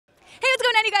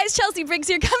you guys, Chelsea Briggs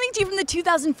here, coming to you from the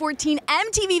 2014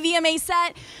 MTV VMA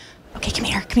set. Okay, come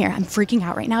here. I'm freaking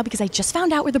out right now because I just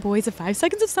found out where the boys of 5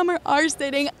 Seconds of Summer are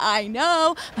sitting. I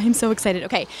know. I am so excited.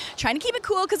 Okay, trying to keep it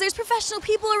cool because there's professional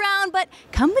people around, but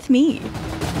come with me.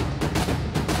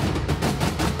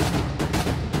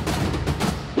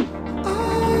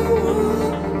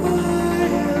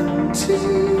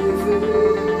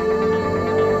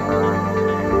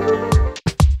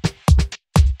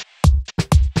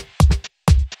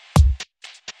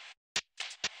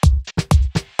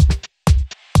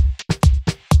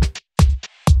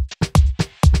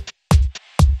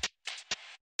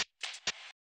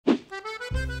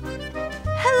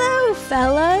 Hello,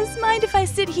 fellas. Mind if I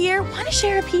sit here? Want to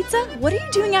share a pizza? What are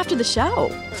you doing after the show?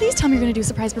 Please tell me you're going to do a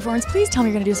surprise performance. Please tell me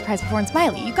you're going to do a surprise performance.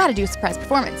 Miley, you got to do a surprise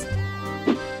performance.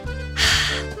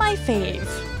 My fave.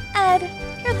 Ed,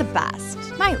 you're the best.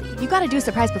 Miley, you got to do a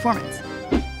surprise performance.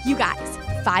 You guys,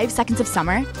 5 Seconds of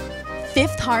Summer,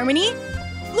 Fifth Harmony.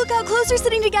 Look how close they're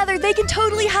sitting together. They can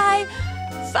totally high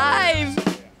five.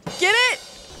 Get it?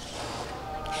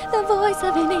 The voice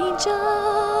of an angel.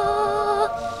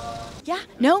 Yeah,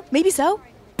 no, maybe so.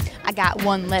 I got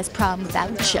one less problem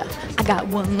without ya. I got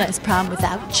one less problem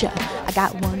without ya. I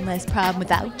got one less problem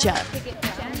without ya. I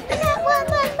got one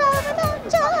less problem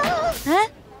without ya.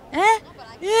 Huh?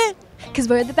 'Cause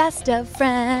we're the best of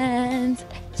friends.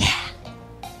 Yeah.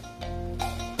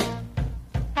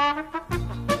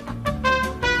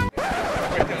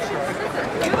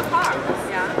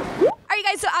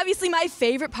 So obviously my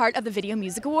favorite part of the Video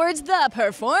Music Awards, the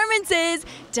performances,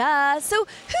 duh. So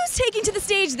who's taking to the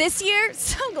stage this year?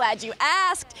 So glad you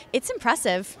asked. It's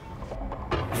impressive.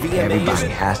 Everybody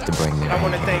has to bring their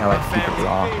own. I like to keep it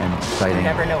raw and exciting. You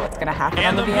never know what's going to happen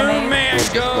on the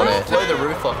VMAs. Blow the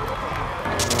roof off.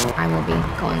 I will be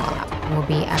going all out. It will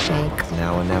be epic.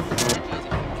 Now or never.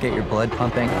 Get your blood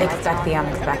pumping. Expect the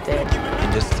unexpected.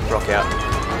 And just rock out.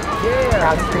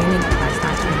 Crowd screaming. I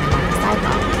start screaming on the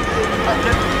sidewalk.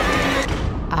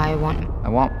 I want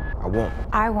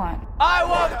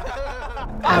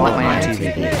my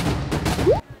MTV.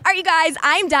 All right, you guys,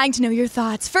 I'm dying to know your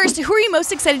thoughts. First, who are you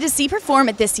most excited to see perform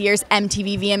at this year's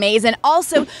MTV VMAs? And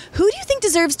also, who do you think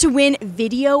deserves to win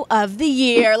Video of the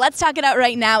Year? Let's talk it out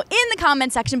right now in the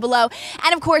comment section below.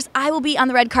 And of course, I will be on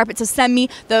the red carpet, so send me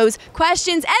those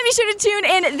questions. And be sure to tune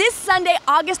in this Sunday,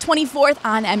 August 24th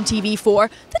on MTV for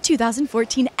the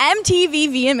 2014 MTV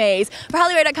VMAs. For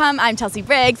Hollywire.com, I'm Chelsea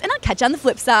Briggs, and I'll catch you on the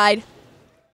flip side.